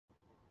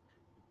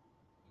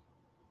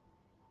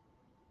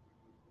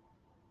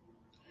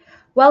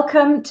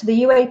Welcome to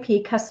the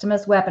UAP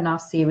Customers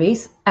Webinar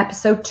Series,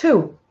 Episode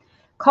 2,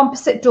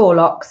 Composite Door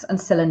Locks and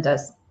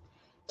Cylinders.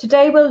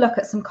 Today we'll look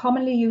at some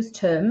commonly used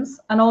terms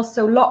and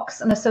also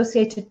locks and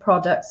associated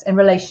products in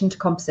relation to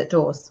composite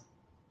doors.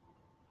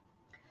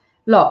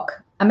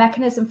 Lock, a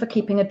mechanism for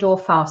keeping a door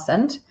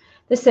fastened.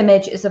 This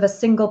image is of a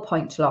single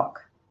point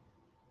lock.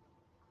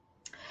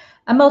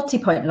 A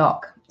multi-point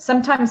lock,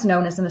 sometimes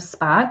known as an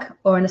espag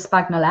or an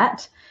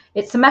espagnolet.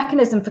 It's a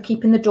mechanism for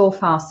keeping the door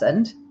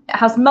fastened. It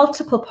has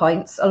multiple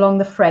points along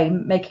the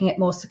frame, making it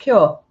more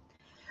secure.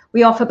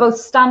 We offer both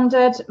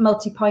standard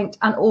multi-point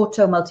and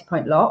auto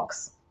multi-point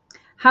locks.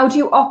 How do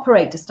you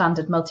operate a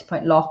standard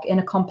multi-point lock in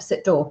a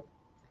composite door?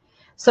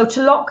 So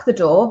to lock the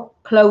door,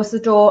 close the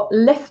door,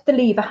 lift the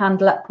lever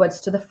handle upwards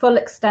to the full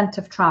extent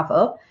of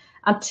travel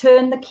and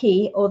turn the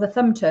key or the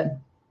thumb turn.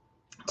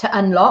 To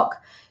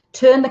unlock,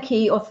 turn the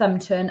key or thumb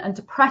turn and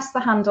depress the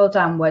handle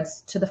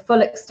downwards to the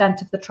full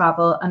extent of the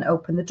travel and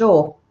open the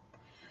door.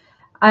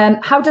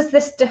 How does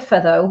this differ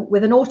though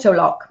with an auto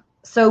lock?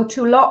 So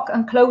to lock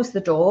and close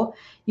the door,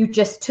 you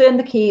just turn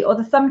the key or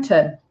the thumb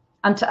turn,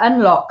 and to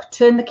unlock,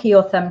 turn the key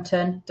or thumb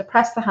turn,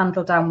 depress the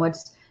handle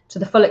downwards to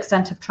the full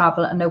extent of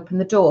travel and open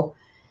the door.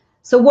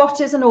 So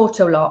what is an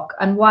auto lock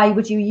and why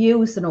would you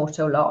use an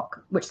auto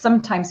lock, which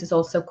sometimes is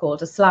also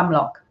called a slam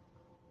lock?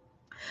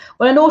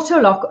 Well, an auto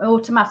lock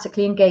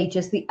automatically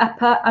engages the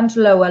upper and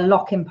lower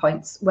locking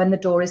points when the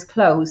door is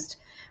closed,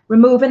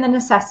 removing the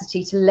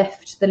necessity to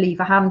lift the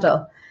lever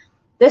handle.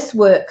 This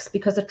works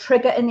because a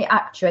trigger in the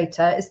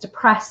actuator is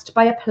depressed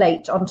by a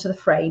plate onto the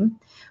frame,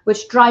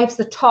 which drives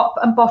the top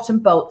and bottom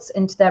bolts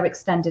into their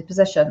extended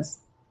positions.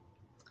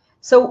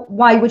 So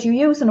why would you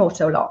use an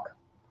auto lock?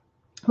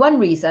 One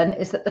reason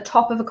is that the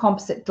top of a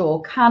composite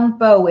door can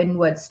bow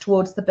inwards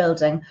towards the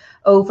building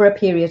over a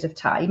period of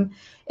time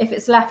if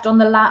it's left on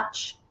the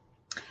latch.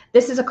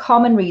 This is a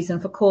common reason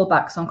for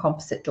callbacks on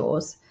composite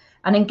doors,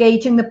 and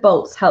engaging the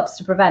bolts helps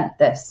to prevent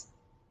this.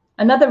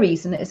 Another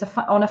reason is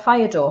on a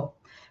fire door.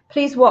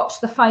 Please watch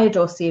the fire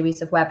door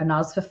series of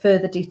webinars for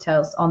further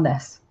details on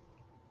this.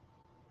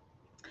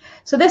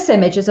 So this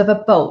image is of a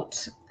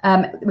bolt,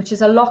 which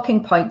is a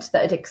locking point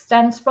that it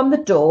extends from the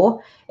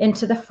door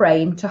into the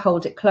frame to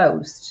hold it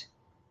closed.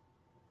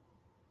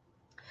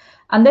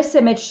 And this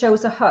image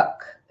shows a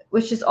hook,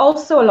 which is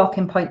also a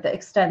locking point that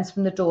extends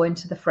from the door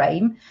into the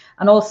frame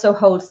and also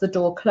holds the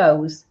door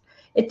closed.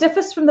 It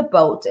differs from the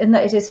bolt in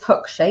that it is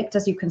hook shaped,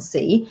 as you can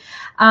see,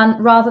 and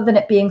rather than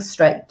it being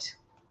straight.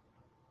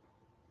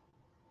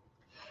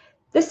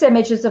 This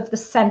image is of the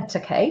center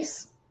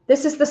case.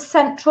 This is the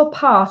central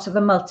part of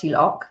a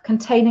multi-lock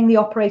containing the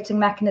operating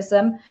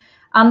mechanism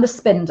and the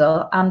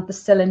spindle and the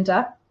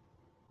cylinder.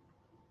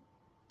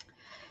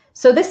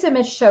 So this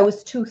image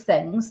shows two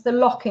things: the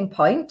locking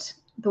point,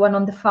 the one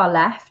on the far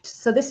left.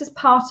 So this is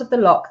part of the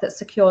lock that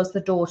secures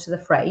the door to the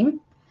frame.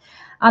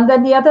 And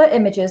then the other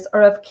images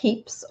are of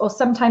keeps, or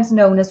sometimes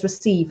known as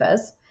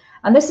receivers.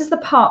 And this is the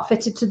part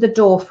fitted to the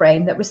door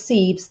frame that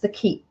receives the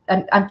key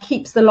and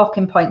keeps the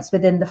locking points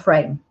within the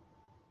frame.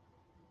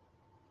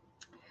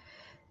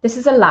 This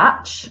is a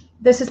latch.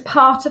 This is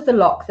part of the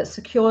lock that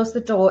secures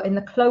the door in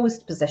the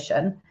closed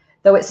position,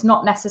 though it's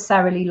not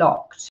necessarily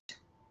locked.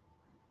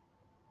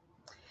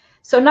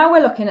 So now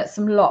we're looking at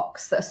some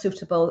locks that are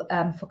suitable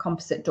for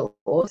composite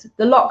doors.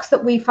 The locks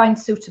that we find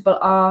suitable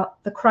are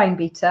the crime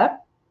beater,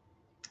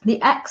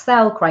 the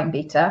XL crime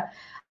beater,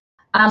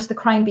 and the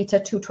crime beater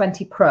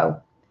 220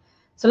 Pro.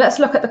 So let's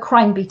look at the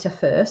crime beater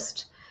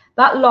first.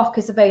 That lock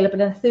is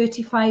available in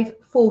 35,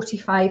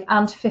 45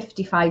 and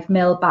 55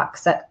 mil back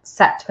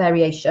set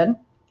variation.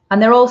 And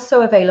they're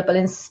also available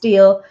in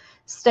steel,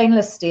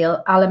 stainless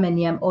steel,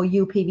 aluminium or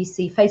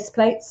UPVC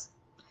faceplates.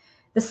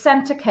 The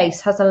center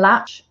case has a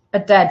latch, a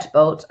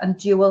deadbolt and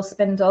dual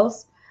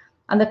spindles.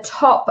 And the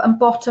top and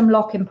bottom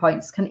locking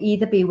points can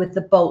either be with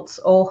the bolts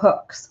or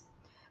hooks.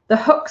 The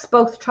hooks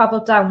both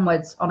travel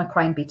downwards on a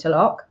crime beater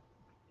lock.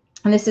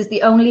 And this is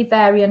the only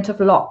variant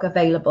of lock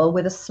available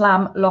with a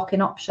slam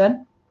locking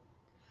option.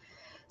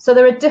 So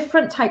there are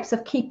different types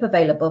of keep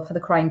available for the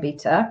crime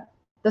beater.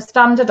 The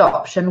standard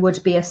option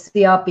would be a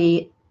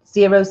CRB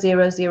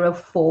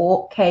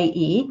 0004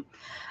 KE,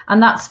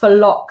 and that's for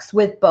locks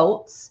with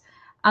bolts,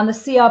 and the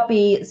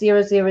CRB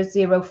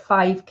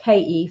 0005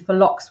 KE for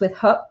locks with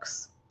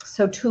hooks.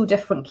 So two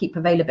different keep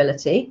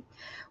availability.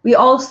 We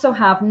also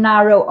have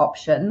narrow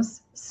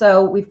options.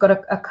 So we've got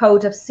a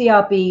code of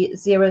CRB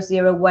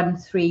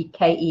 0013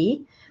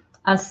 KE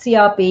and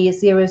CRB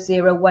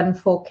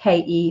 0014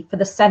 KE for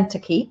the center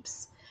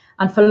keeps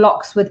and for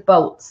locks with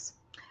bolts,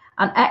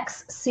 and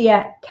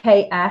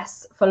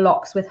XCKS for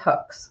locks with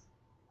hooks.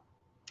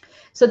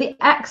 So the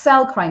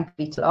XL crime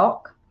beater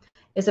lock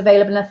is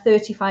available in a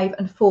 35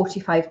 and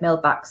 45 mil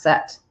back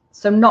set,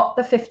 so not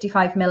the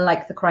 55 mil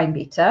like the crime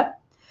beater.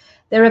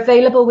 They're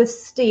available with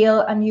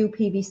steel and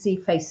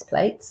UPVC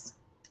faceplates,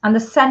 and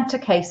the center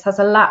case has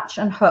a latch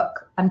and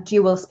hook and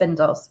dual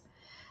spindles.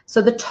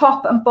 So the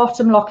top and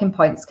bottom locking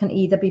points can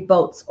either be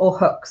bolts or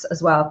hooks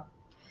as well.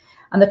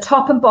 And the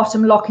top and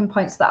bottom locking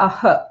points that are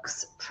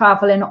hooks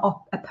travel in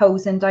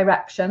opposing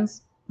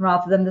directions.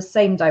 rather than the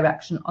same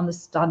direction on the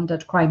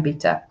standard crime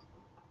beater.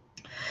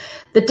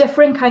 The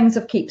differing kinds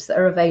of keeps that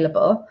are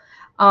available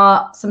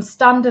are some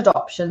standard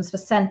options for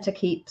center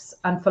keeps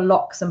and for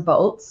locks and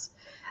bolts,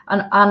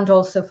 and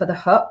also for the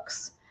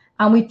hooks.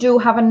 And we do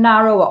have a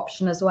narrow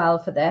option as well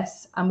for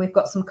this, and we've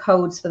got some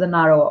codes for the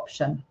narrow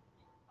option.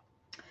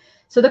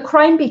 So the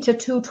Crime Beater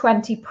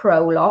 220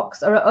 Pro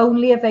locks are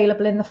only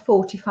available in the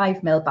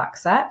 45mm back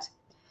set,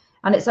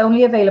 and it's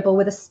only available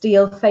with a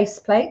steel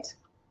faceplate.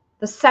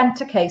 The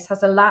center case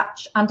has a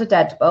latch and a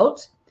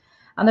deadbolt,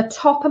 and the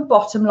top and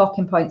bottom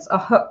locking points are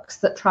hooks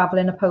that travel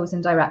in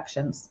opposing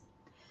directions.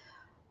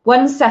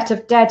 One set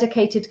of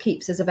dedicated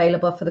keeps is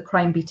available for the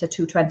Crime Beater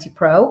 220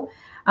 Pro,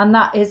 and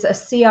that is a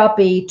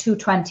CRB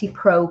 220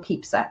 Pro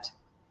keep set.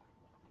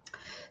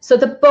 So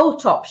the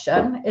bolt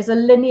option is a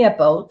linear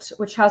bolt,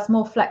 which has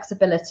more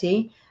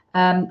flexibility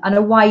and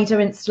a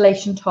wider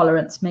installation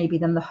tolerance maybe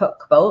than the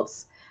hook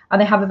bolts, and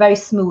they have a very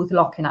smooth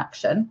locking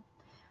action.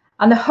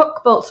 And the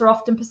hook bolts are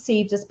often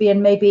perceived as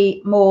being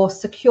maybe more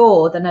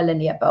secure than a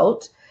linear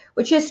bolt,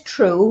 which is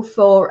true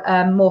for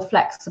more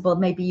flexible,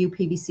 maybe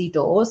UPVC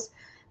doors.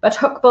 But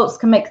hook bolts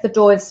can make the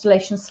door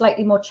installation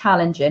slightly more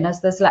challenging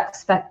as there's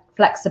less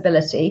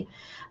flexibility,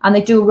 and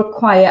they do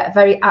require a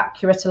very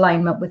accurate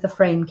alignment with the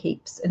frame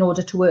keeps in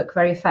order to work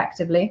very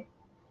effectively.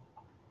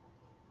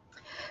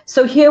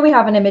 So here we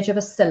have an image of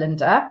a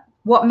cylinder,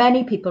 what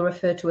many people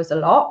refer to as a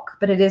lock,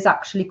 but it is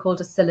actually called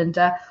a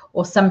cylinder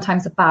or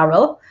sometimes a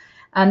barrel.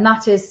 And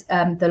that is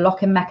the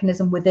locking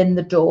mechanism within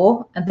the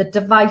door, and the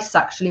device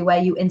actually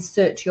where you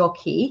insert your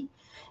key.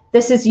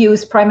 This is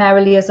used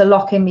primarily as a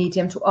locking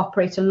medium to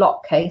operate a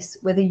lock case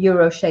with a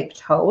euro-shaped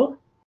hole.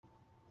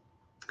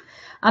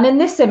 And in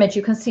this image,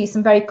 you can see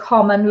some very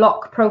common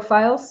lock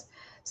profiles.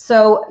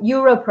 So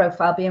Euro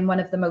profile being one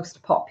of the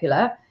most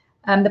popular.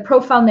 And the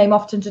profile name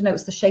often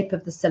denotes the shape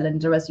of the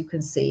cylinder, as you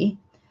can see.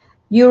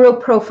 Euro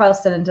profile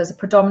cylinders are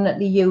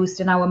predominantly used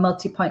in our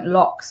multi-point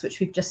locks, which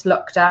we've just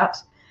looked at.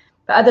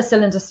 But other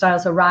cylinder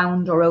styles are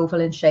round or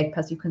oval in shape,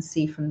 as you can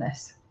see from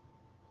this.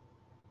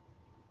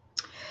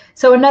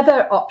 So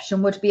another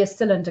option would be a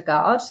cylinder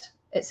guard.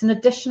 It's an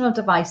additional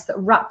device that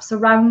wraps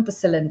around the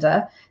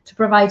cylinder to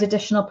provide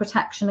additional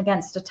protection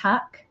against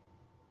attack.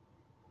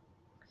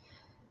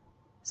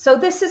 So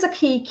this is a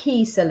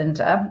key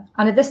cylinder,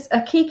 and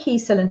a key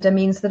cylinder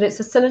means that it's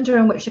a cylinder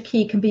in which a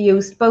key can be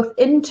used both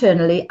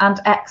internally and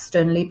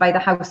externally by the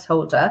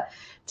householder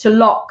to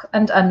lock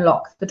and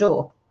unlock the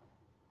door.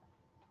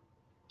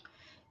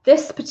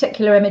 This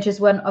particular image is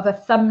one of a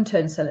thumb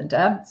turn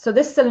cylinder. So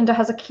this cylinder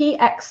has a key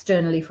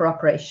externally for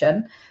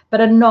operation, but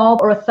a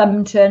knob or a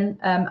thumb turn,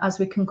 as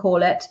we can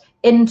call it,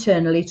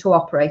 internally to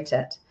operate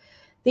it.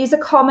 These are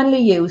commonly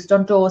used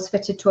on doors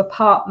fitted to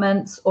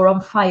apartments or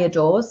on fire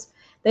doors.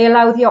 They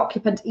allow the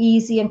occupant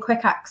easy and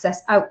quick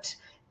access out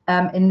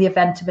in the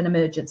event of an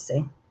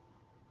emergency.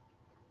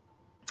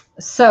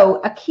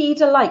 So a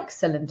keyed-alike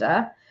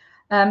cylinder,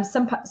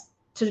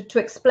 to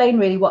explain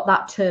really what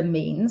that term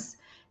means,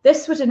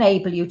 this would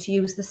enable you to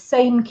use the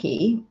same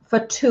key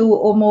for 2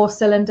 or more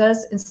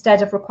cylinders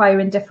instead of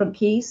requiring different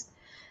keys.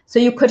 So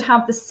you could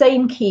have the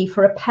same key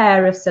for a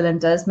pair of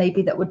cylinders,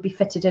 maybe that would be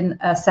fitted in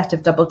a set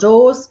of double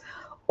doors,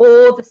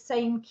 or the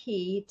same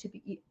key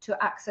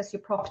to access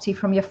your property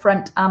from your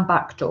front and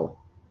back door.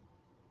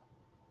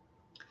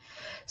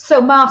 So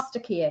master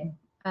keying,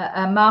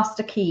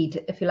 master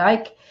keyed, if you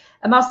like.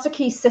 A master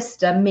key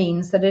system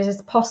means that it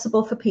is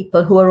possible for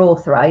people who are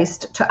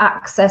authorised to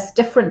access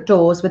different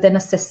doors within a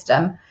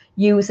system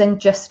using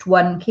just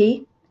one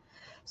key.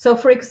 So,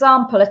 for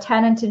example, a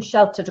tenant in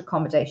sheltered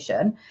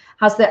accommodation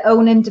has their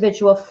own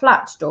individual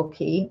flat door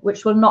key,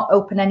 which will not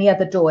open any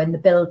other door in the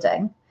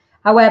building.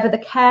 However, the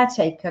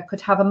caretaker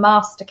could have a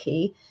master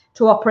key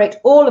to operate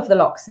all of the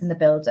locks in the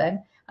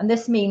building, and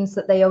this means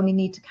that they only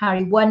need to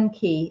carry one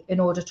key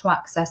in order to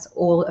access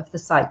all of the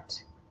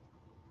site.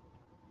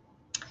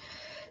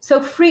 So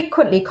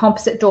frequently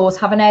composite doors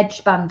have an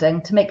edge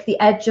banding to make the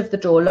edge of the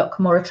door look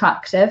more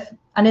attractive.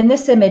 And in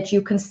this image,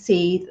 you can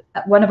see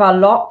one of our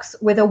locks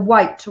with a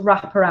white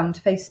wraparound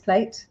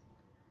faceplate.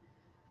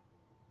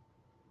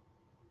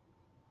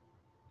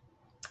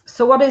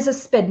 So what is a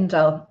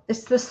spindle?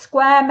 It's the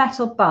square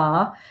metal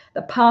bar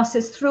that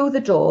passes through the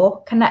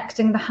door,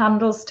 connecting the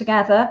handles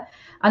together,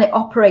 and it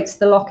operates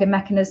the locking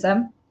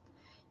mechanism.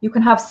 You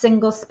can have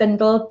single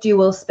spindle,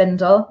 dual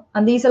spindle,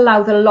 and these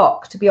allow the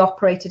lock to be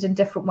operated in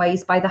different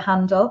ways by the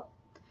handle.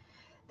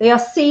 They are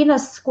seen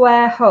as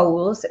square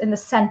holes in the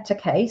center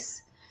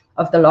case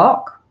of the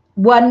lock,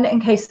 1 in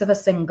case of a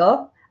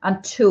single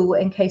and 2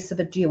 in case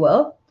of a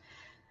dual.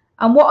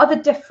 And what are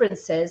the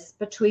differences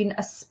between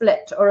a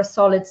split or a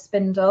solid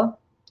spindle?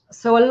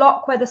 So a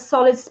lock where the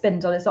solid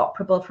spindle is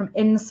operable from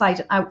inside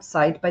and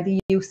outside by the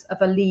use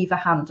of a lever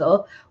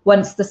handle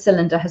once the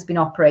cylinder has been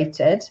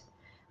operated.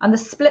 And the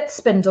split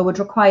spindle would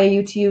require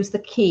you to use the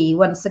key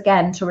once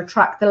again to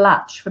retract the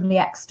latch from the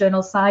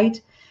external side,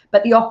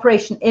 but the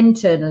operation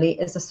internally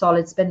is a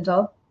solid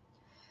spindle.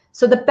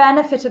 So the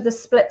benefit of the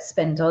split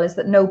spindle is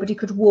that nobody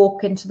could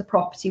walk into the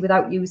property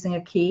without using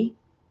a key.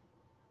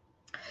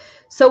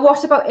 So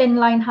what about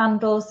inline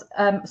handles,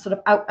 sort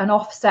of out and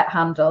offset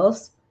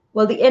handles?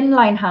 Well, the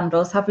inline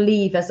handles have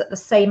levers at the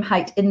same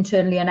height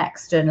internally and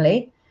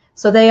externally.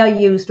 So they are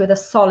used with a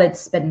solid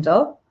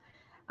spindle.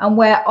 And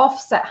where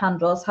offset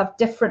handles have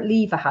different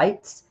lever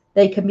heights,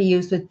 they can be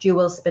used with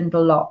dual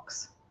spindle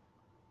locks.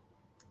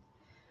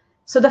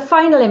 So the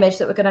final image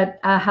that we're going to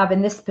have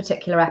in this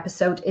particular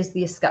episode is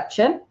the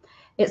escutcheon.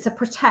 It's a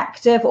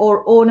protective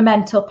or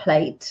ornamental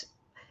plate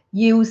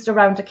used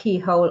around a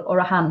keyhole or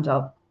a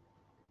handle.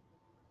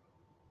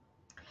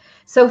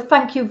 So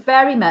thank you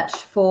very much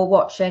for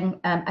watching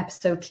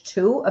episode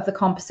 2 of the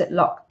composite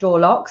door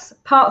locks.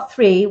 Part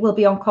 3 will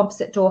be on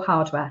composite door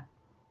hardware.